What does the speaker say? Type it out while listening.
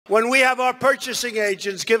When we have our purchasing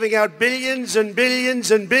agents giving out billions and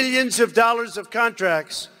billions and billions of dollars of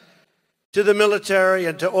contracts to the military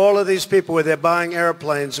and to all of these people where they're buying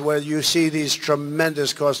airplanes, where you see these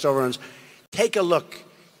tremendous cost overruns, take a look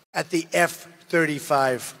at the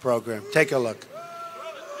F-35 program. Take a look.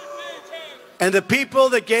 And the people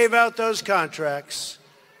that gave out those contracts,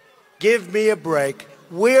 give me a break.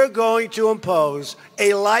 We're going to impose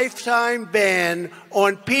a lifetime ban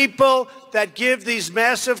on people that give these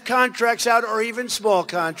massive contracts out, or even small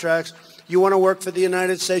contracts. You want to work for the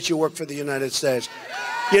United States, you work for the United States.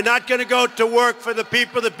 You're not going to go to work for the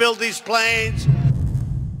people that build these planes.